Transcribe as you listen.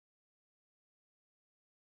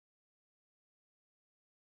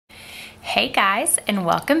Hey guys, and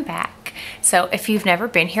welcome back. So if you've never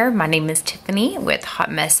been here, my name is Tiffany with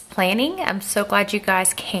Hot Mess Planning. I'm so glad you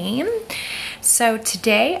guys came. So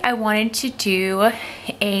today I wanted to do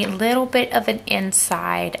a little bit of an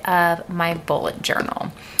inside of my bullet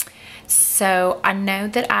journal. So I know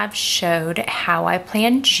that I've showed how I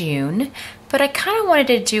planned June, but I kind of wanted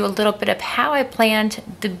to do a little bit of how I planned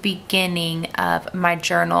the beginning of my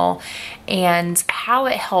journal and how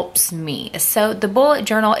it helps me. So the bullet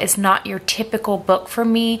journal is not your typical book for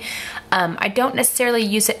me. I don't necessarily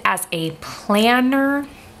use it as a planner.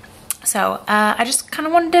 So I just kind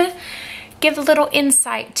of wanted to give a little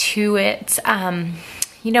insight to it.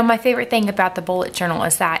 You know, my favorite thing about the bullet journal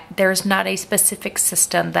is that there's not a specific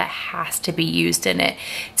system that has to be used in it.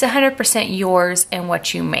 It's 100% yours and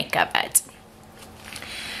what you make of it.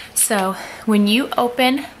 So when you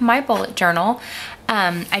open my bullet journal,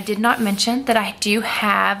 I did not mention that I do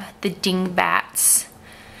have the Dingbats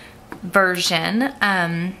version.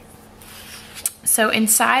 So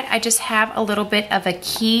inside I just have a little bit of a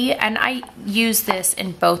key, and I use this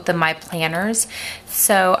in both of my planners.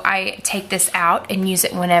 So I take this out and use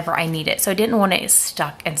it whenever I need it. So I didn't want it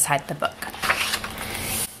stuck inside the book.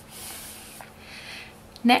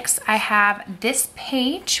 Next, I have this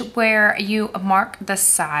page where you mark the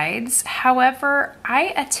sides. However,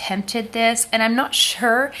 I attempted this and I'm not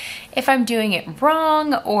sure if I'm doing it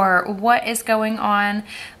wrong or what is going on,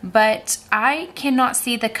 but I cannot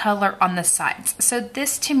see the color on the sides. So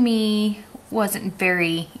this to me wasn't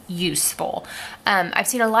very useful. I've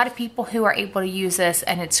seen a lot of people who are able to use this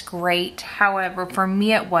and it's great. However, for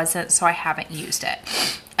me it wasn't, so I haven't used it.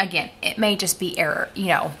 Again, it may just be error, you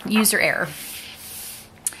know, user error.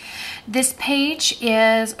 This page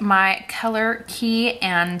is my color key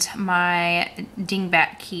and my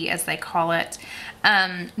dingbat key, as they call it.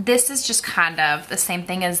 This is just kind of the same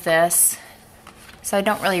thing as this, so I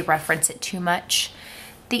don't really reference it too much.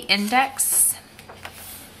 The index,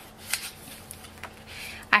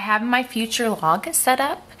 I have my future log set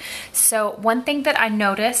up. So one thing that I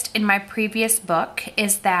noticed in my previous book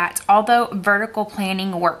is that although vertical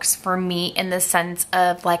planning works for me in the sense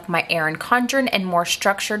of like my Erin Condren and more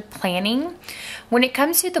structured planning, when it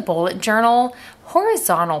comes to the bullet journal,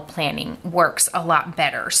 horizontal planning works a lot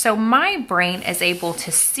better. So my brain is able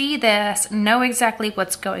to see this, know exactly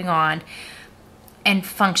what's going on, and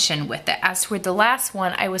function with it. As for the last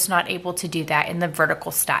one, I was not able to do that in the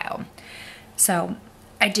vertical style. So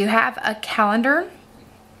I do have a calendar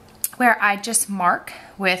where I just mark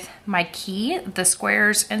with my key the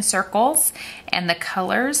squares and circles and the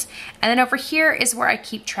colors. And then over here is where I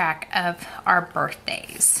keep track of our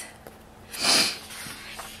birthdays.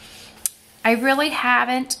 I really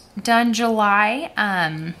haven't done July.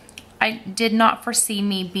 I did not foresee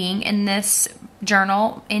me being in this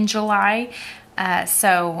journal in July.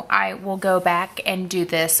 So I will go back and do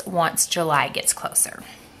this once July gets closer.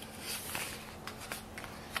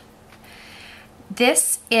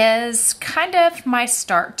 This is kind of my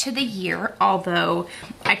start to the year, although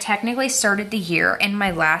I technically started the year in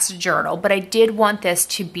my last journal, but I did want this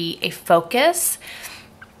to be a focus.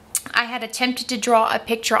 I had attempted to draw a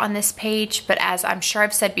picture on this page, but as I'm sure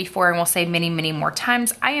I've said before and will say many, many more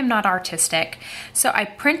times, I am not artistic. So I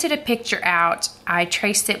printed a picture out, I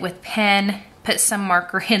traced it with pen, put some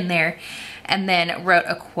marker in there, and then wrote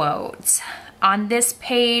a quote. On this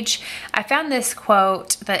page, I found this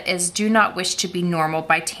quote that is "Do not wish to be normal"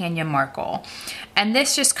 by Tanya Markle. And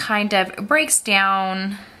this just kind of breaks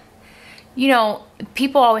down, you know,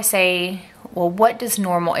 people always say, well, what does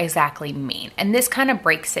normal exactly mean? And this kind of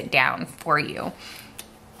breaks it down for you.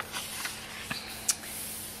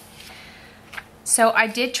 So I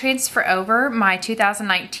did transfer over my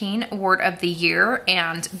 2019 word of the year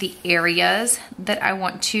and the areas that I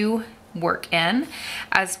want to work in,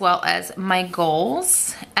 as well as my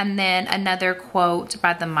goals, and then another quote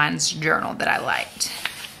by the Minds Journal that I liked.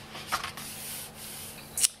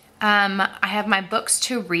 I have my books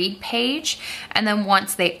to read page, and then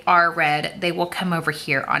once they are read, they will come over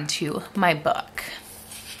here onto my book.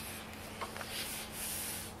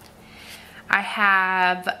 I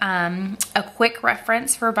have a quick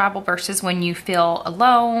reference for Bible verses when you feel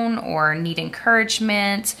alone or need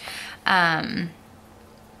encouragement.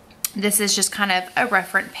 This is just kind of a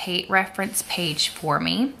reference page for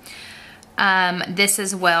me. This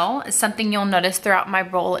as well, something you'll notice throughout my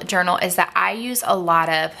bullet journal is that I use a lot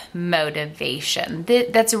of motivation.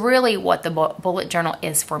 That's really what the bullet journal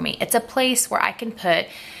is for me. It's a place where I can put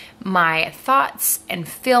my thoughts and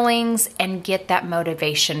feelings and get that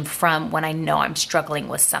motivation from when I know I'm struggling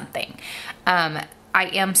with something. I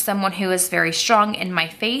am someone who is very strong in my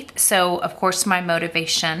faith, so of course my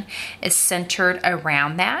motivation is centered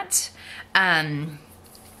around that.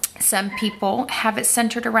 Some people have it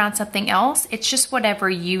centered around something else. It's just whatever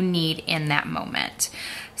you need in that moment.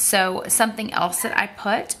 So something else that I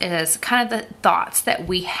put is kind of the thoughts that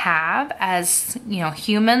we have as, you know,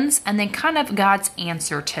 humans, and then kind of God's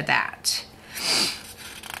answer to that.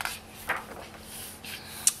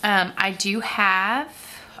 I do have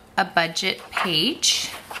a budget page.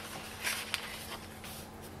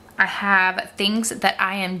 I have things that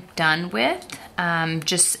I am done with,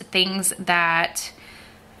 just things that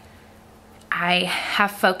I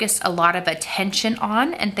have focused a lot of attention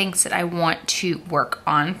on and things that I want to work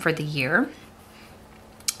on for the year.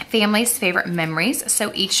 Family's favorite memories.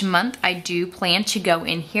 So each month I do plan to go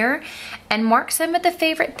in here and mark some of the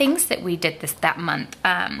favorite things that we did that month.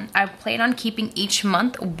 I plan on keeping each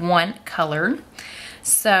month one color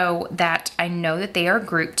so that I know that they are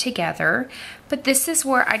grouped together. But this is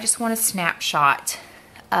where I just want a snapshot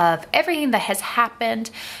of everything that has happened,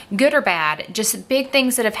 good or bad, just big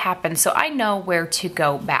things that have happened, so I know where to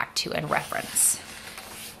go back to and reference.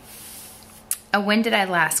 A when did I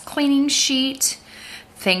last cleaning sheet,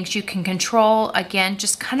 things you can control. Again,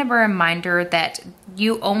 just kind of a reminder that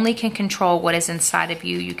you only can control what is inside of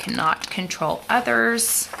you. You cannot control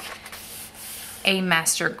others. A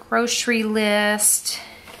master grocery list.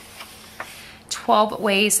 12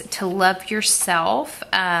 ways to love yourself.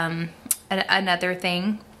 Another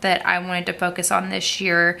thing that I wanted to focus on this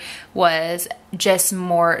year was just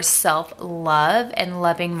more self-love and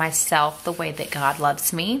loving myself the way that God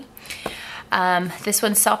loves me. This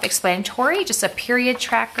one's self-explanatory, just a period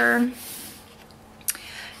tracker.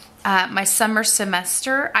 My summer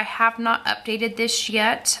semester, I have not updated this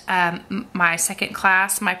yet. My second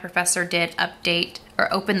class, my professor did update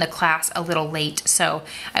or open the class a little late, so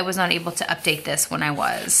I was not able to update this when I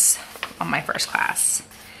was on my first class.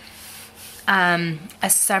 A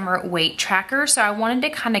summer weight tracker. So I wanted to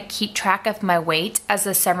kind of keep track of my weight as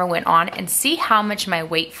the summer went on and see how much my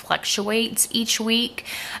weight fluctuates each week.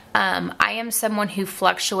 I am someone who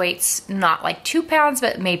fluctuates not like 2 pounds,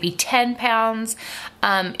 but maybe 10 pounds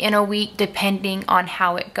in a week, depending on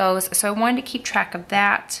how it goes. So I wanted to keep track of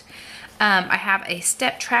that. I have a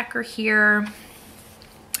step tracker here,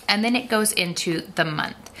 and then it goes into the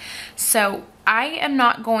month. So I am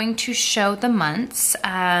not going to show the months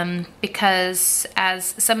because,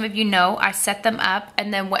 as some of you know, I set them up,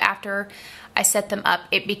 and then after I set them up,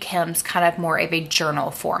 it becomes kind of more of a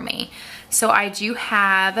journal for me. So I do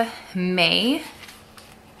have May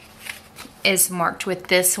is marked with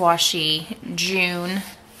this washi, June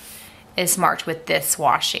is marked with this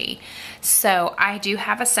washi. So I do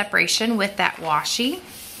have a separation with that washi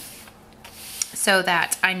so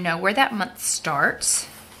that I know where that month starts.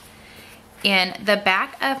 In the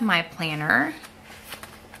back of my planner,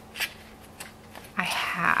 I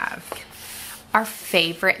have our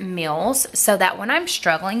favorite meals, so that when I'm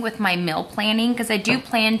struggling with my meal planning, because I do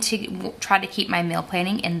plan to try to keep my meal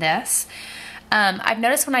planning in this, I've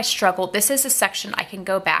noticed when I struggle, this is a section I can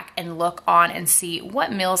go back and look on and see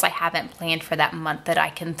what meals I haven't planned for that month that I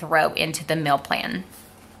can throw into the meal plan.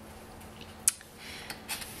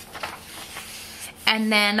 And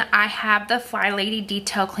then I have the Fly Lady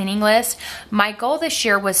detail cleaning list. My goal this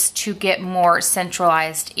year was to get more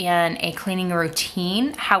centralized in a cleaning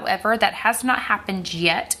routine. However, that has not happened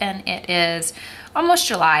yet, and it is almost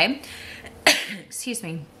July. Excuse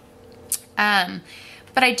me.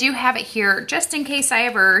 But I do have it here just in case I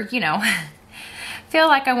ever, you know, feel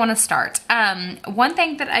like I want to start. One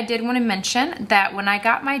thing that I did want to mention, that when I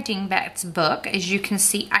got my Dingbats book, as you can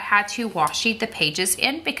see, I had to washi the pages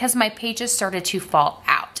in because my pages started to fall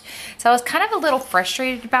out. So I was kind of a little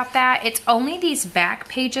frustrated about that. It's only these back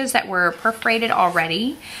pages that were perforated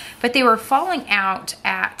already, but they were falling out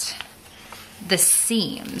at the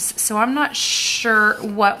seams. So I'm not sure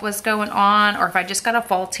what was going on or if I just got a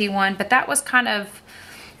faulty one, but that was kind of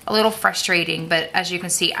a little frustrating. But as you can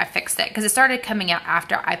see, I fixed it because it started coming out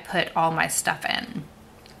after I put all my stuff in.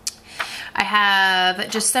 I have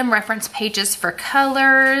just some reference pages for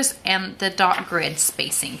colors and the dot grid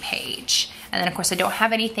spacing page. And then of course I don't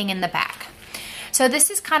have anything in the back. So this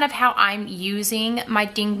is kind of how I'm using my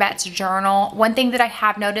Dingbats journal. One thing that I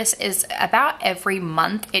have noticed is about every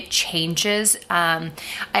month it changes. I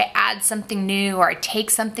add something new, or I take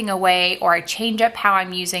something away, or I change up how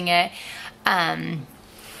I'm using it.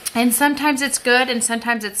 And sometimes it's good and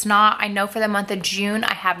sometimes it's not. I know for the month of June,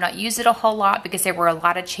 I have not used it a whole lot because there were a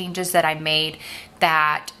lot of changes that I made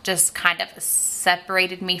that just kind of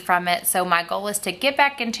separated me from it. So my goal is to get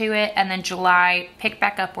back into it, and then July, pick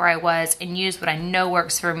back up where I was and use what I know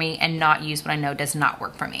works for me and not use what I know does not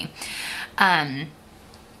work for me.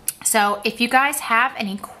 So if you guys have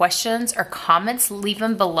any questions or comments, leave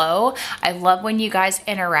them below. I love when you guys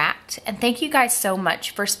interact. And thank you guys so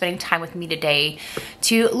much for spending time with me today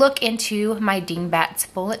to look into my Dingbats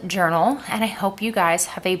Bullet Journal. And I hope you guys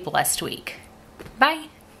have a blessed week. Bye.